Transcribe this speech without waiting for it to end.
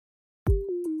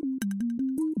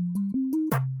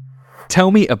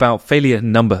Tell me about failure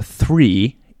number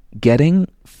 3, getting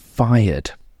fired.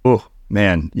 Oh,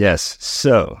 man, yes.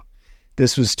 So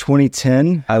this was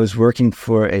 2010. I was working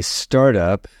for a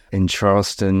startup in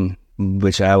Charleston,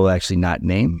 which I will actually not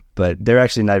name, but they're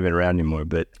actually not even around anymore.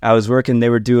 But I was working, they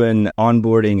were doing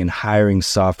onboarding and hiring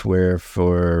software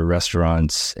for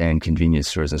restaurants and convenience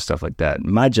stores and stuff like that.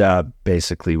 My job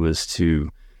basically was to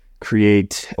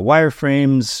create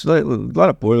wireframes, a lot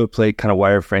of boilerplate kind of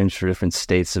wireframes for different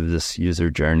states of this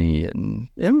user journey. And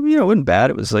it wasn't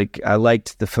bad. It was like, I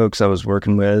liked the folks I was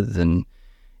working with, and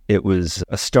it was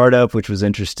a startup, which was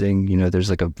interesting.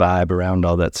 There's like a vibe around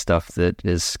all that stuff that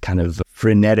is kind of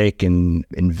frenetic and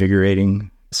invigorating.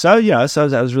 So, I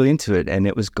was really into it, and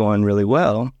it was going really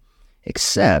well,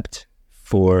 except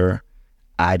for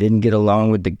I didn't get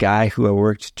along with the guy who I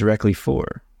worked directly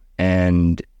for.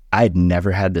 And I'd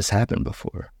never had this happen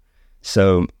before.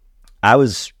 So I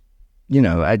was,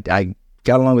 I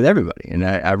got along with everybody, and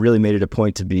I really made it a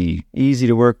point to be easy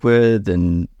to work with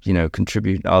and,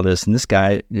 contribute all this. And this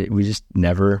guy, we just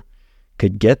never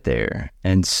could get there.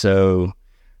 And so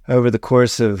over the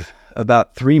course of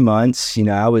about 3 months,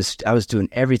 I was doing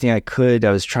everything I could.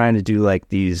 I was trying to do like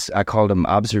these, I called them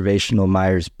observational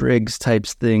Myers-Briggs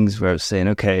types things, where I was saying,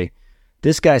 okay,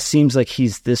 this guy seems like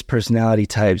he's this personality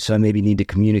type, so I maybe need to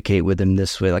communicate with him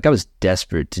this way. Like, I was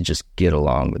desperate to just get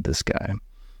along with this guy,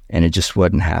 and it just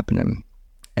wasn't happening.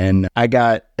 And I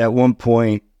got, at one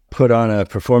point, put on a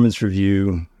performance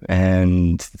review,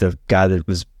 and the guy that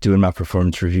was doing my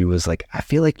performance review was like, I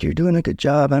feel like you're doing a good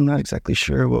job. I'm not exactly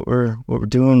sure what we're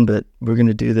doing, but we're going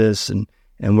to do this and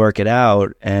work it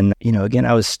out. And, again,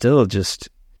 I was still just,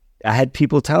 I had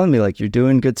people telling me like, you're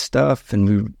doing good stuff,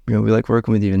 and we like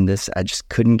working with you in this. I just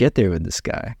couldn't get there with this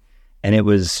guy. And it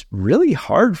was really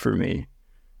hard for me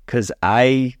because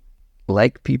I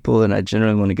like people and I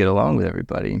generally want to get along with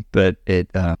everybody, but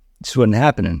it just wasn't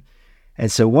happening.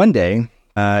 And so one day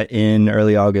in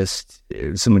early August,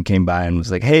 someone came by and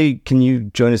was like, hey, can you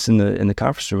join us in the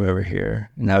conference room over here?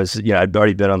 And I was, I'd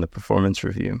already been on the performance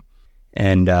review,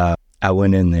 and I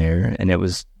went in there, and it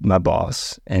was my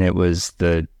boss, and it was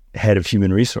the head of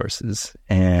human resources.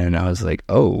 And I was like,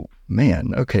 oh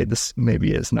man, okay, this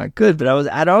maybe is not good. But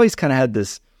I'd always kind of had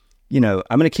this, I'm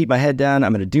going to keep my head down.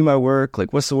 I'm going to do my work.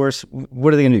 Like, what's the worst?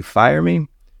 What are they going to do? Fire me?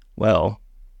 Well,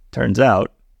 turns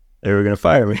out they were going to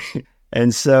fire me.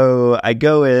 And so I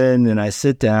go in and I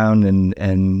sit down,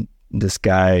 and this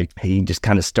guy, he just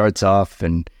kind of starts off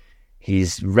and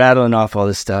he's rattling off all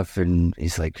this stuff. And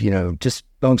he's like, just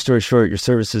long story short, your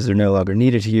services are no longer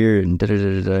needed here, and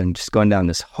da-da-da-da-da, and just going down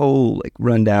this whole like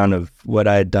rundown of what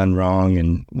I had done wrong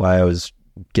and why I was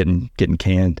getting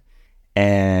canned.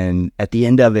 And at the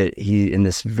end of it, he, in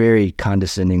this very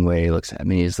condescending way, looks at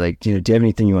me. He's like, do you have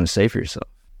anything you want to say for yourself?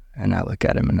 And I look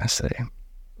at him and I say,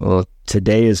 well,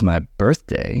 today is my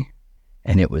birthday.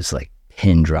 And it was like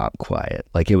pin drop quiet.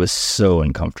 Like, it was so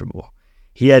uncomfortable.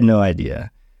 He had no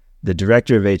idea. The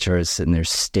director of HR is sitting there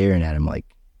staring at him like,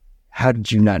 how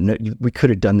did you not know? We could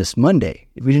have done this Monday.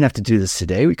 We didn't have to do this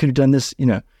today. We could have done this,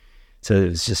 So it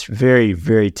was just very,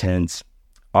 very tense.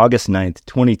 August 9th,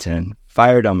 2010,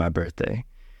 fired on my birthday.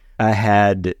 I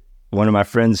had one of my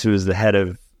friends who was the head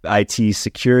of IT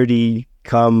security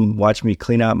come watch me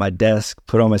clean out my desk,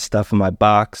 put all my stuff in my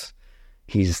box.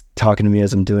 He's talking to me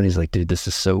as I'm doing. He's like, dude, this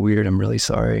is so weird. I'm really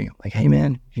sorry. I'm like, hey,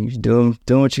 man, you're doing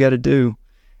what you got to do.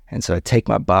 And so I take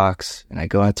my box and I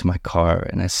go out to my car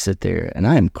and I sit there and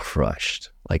I am crushed.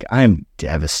 Like, I'm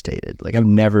devastated. Like, I've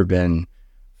never been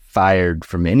fired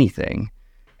from anything.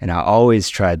 And I always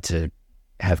tried to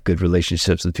have good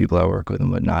relationships with people I work with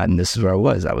and whatnot. And this is where I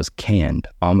was. I was canned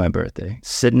on my birthday,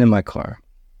 sitting in my car,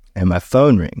 and my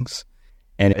phone rings.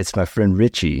 And it's my friend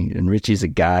Richie. And Richie's a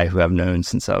guy who I've known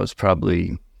since I was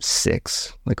probably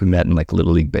 6. Like, we met in like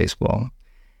Little League baseball.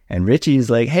 And Richie's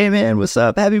like, hey, man, what's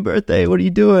up? Happy birthday. What are you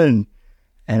doing?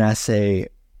 And I say,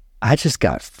 I just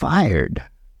got fired.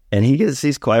 And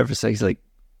he's quiet for a second. He's like,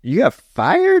 you got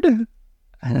fired? And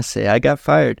I say, I got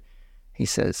fired. He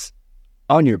says,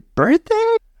 on your birthday?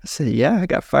 I said, yeah, I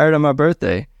got fired on my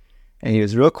birthday. And he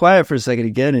was real quiet for a second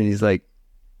again. And he's like,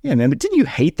 yeah, man, but didn't you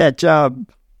hate that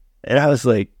job? And I was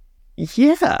like,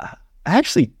 yeah, I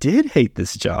actually did hate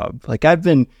this job. Like, I've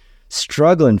been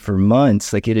struggling for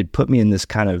months. Like, it had put me in this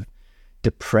kind of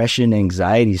depression,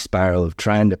 anxiety spiral of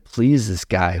trying to please this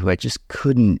guy who I just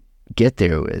couldn't get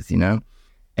there with,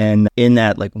 And in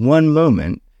that like one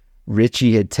moment,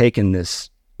 Richie had taken this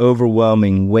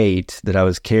overwhelming weight that I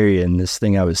was carrying, this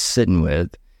thing I was sitting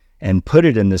with, and put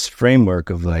it in this framework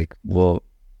of like, well,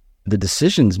 the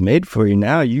decision's made for you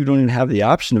now. You don't even have the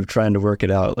option of trying to work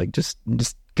it out. Like, just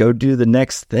go do the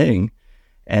next thing.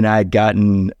 and I'd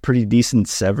gotten pretty decent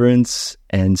severance.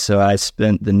 And so I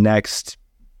spent the next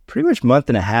pretty much month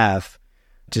and a half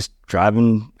just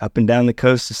driving up and down the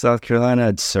coast of South Carolina.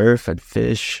 I'd surf, I'd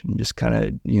fish, and just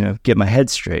kind of, get my head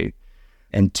straight.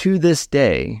 And to this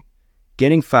day,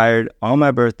 getting fired on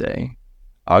my birthday,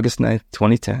 August 9th,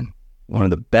 2010, one of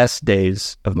the best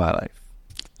days of my life.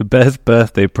 The best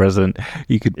birthday present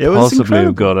you could possibly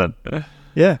have gotten.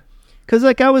 Yeah. Because,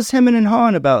 I was hemming and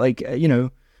hawing about,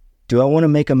 do I want to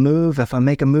make a move? If I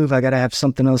make a move, I got to have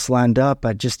something else lined up.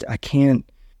 I can't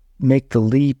make the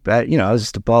leap. I was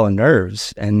just a ball of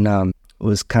nerves and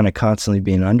was kind of constantly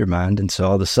being undermined. And so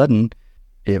all of a sudden,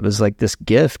 it was like this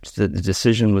gift that the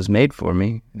decision was made for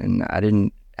me, and I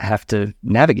didn't have to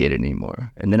navigate it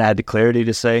anymore. And then I had the clarity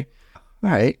to say,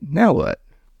 all right, now what?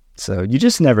 So you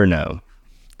just never know.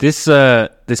 This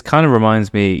kind of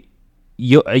reminds me,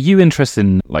 are you interested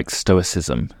in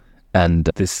stoicism? And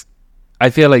this, I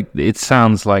feel like it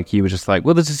sounds like you were just like,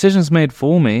 well, the decision's made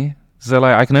for me. So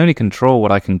I can only control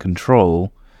what I can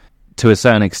control to a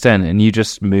certain extent, and you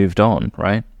just moved on,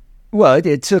 right? Well,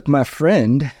 it took my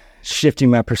friend shifting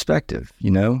my perspective,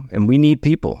 and we need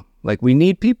people. We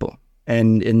need people.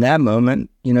 And in that moment,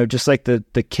 just like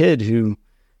the kid who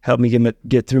helped me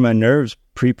get through my nerves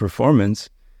pre-performance,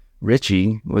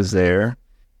 Richie was there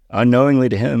unknowingly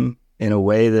to him in a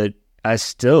way that I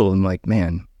still am like,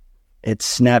 man, it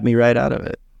snapped me right out of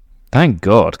it. Thank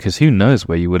God, because who knows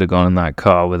where you would have gone in that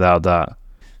car without that.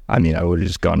 I mean, I would have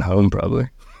just gone home probably.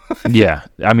 Yeah,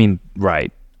 I mean,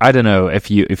 right. I don't know if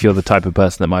you're the type of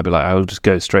person that might be like, I will just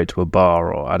go straight to a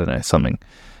bar or I don't know, something.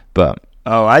 But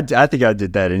I think I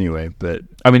did that anyway. But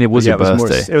I mean, it was your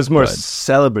birthday. It was more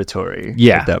celebratory.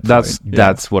 Yeah, at that point.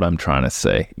 That's what I'm trying to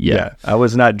say. Yeah, I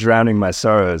was not drowning my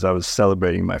sorrows. I was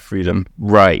celebrating my freedom.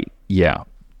 Right. Yeah,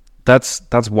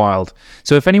 that's wild.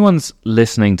 So if anyone's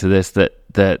listening to this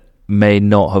that may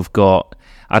not have got,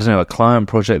 I don't know, a client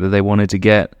project that they wanted to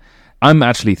get. I'm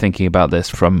actually thinking about this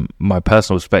from my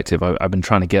personal perspective. I've been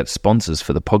trying to get sponsors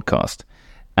for the podcast,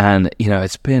 and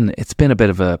it's been a bit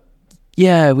of a,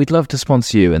 yeah, we'd love to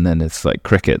sponsor you, and then it's like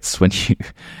crickets when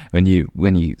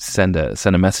you send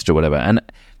a message or whatever. And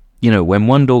when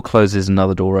one door closes,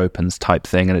 another door opens type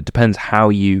thing, and it depends how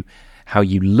you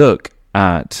look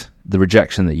at the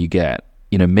rejection that you get.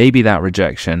 Maybe that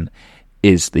rejection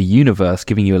is the universe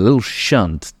giving you a little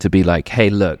shunt to be like, hey,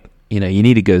 look, you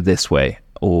need to go this way.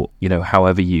 Or,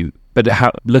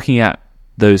 looking at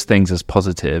those things as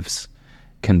positives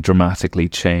can dramatically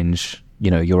change,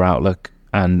 your outlook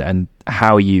and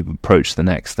how you approach the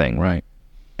next thing, right?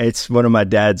 It's one of my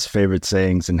dad's favorite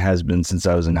sayings and has been since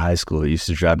I was in high school. It used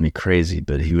to drive me crazy,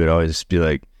 but he would always be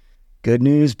like, good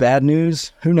news, bad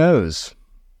news, who knows?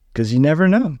 Because you never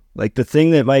know. The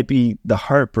thing that might be the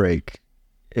heartbreak,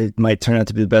 it might turn out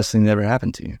to be the best thing that ever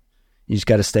happened to you. You just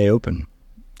got to stay open.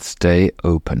 Stay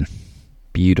open.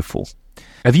 Beautiful.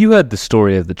 Have you heard the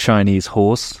story of the Chinese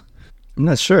horse? I'm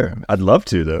not sure. I'd love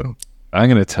to, though. I'm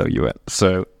going to tell you it.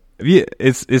 So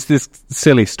it's this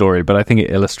silly story, but I think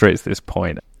it illustrates this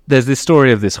point. There's this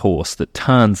story of this horse that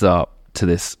turns up to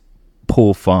this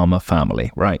poor farmer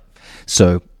family, right?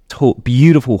 So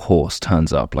beautiful horse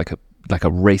turns up like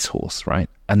a racehorse, right?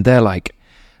 And they're like,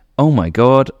 oh my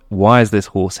God, why is this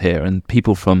horse here? And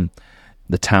people from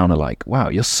the town are like, wow,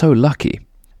 you're so lucky.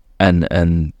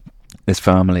 And this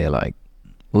family are like,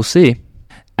 we'll see.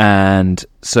 And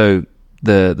so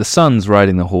the son's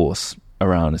riding the horse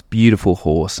around, this beautiful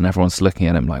horse, and everyone's looking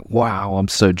at him like, wow, I'm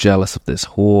so jealous of this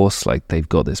horse. They've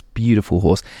got this beautiful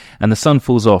horse. And the son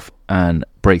falls off and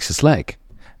breaks his leg.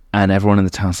 And everyone in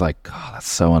the town's like, oh, that's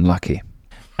so unlucky.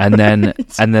 And then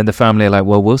and then the family are like,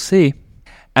 well, we'll see.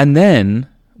 And then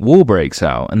war breaks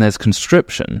out and there's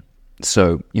conscription.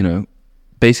 So,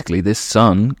 basically this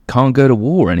son can't go to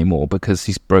war anymore because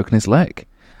he's broken his leg.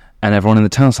 And everyone in the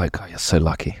town's like, oh, you're so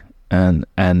lucky. And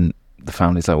the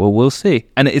family's like, well, we'll see.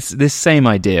 And it's this same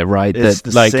idea, right? It's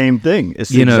the same thing.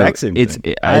 It's the exact same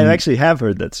thing. I actually have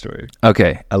heard that story.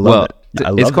 Okay. I love it.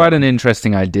 It's quite an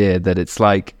interesting idea that it's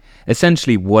like,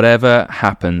 essentially whatever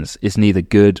happens is neither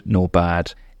good nor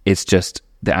bad. It's just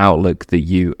the outlook that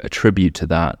you attribute to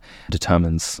that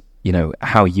determines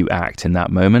how you act in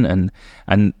that moment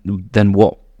and then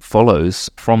what follows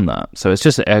from that. So it's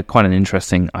just quite an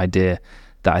interesting idea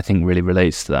that I think really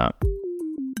relates to that.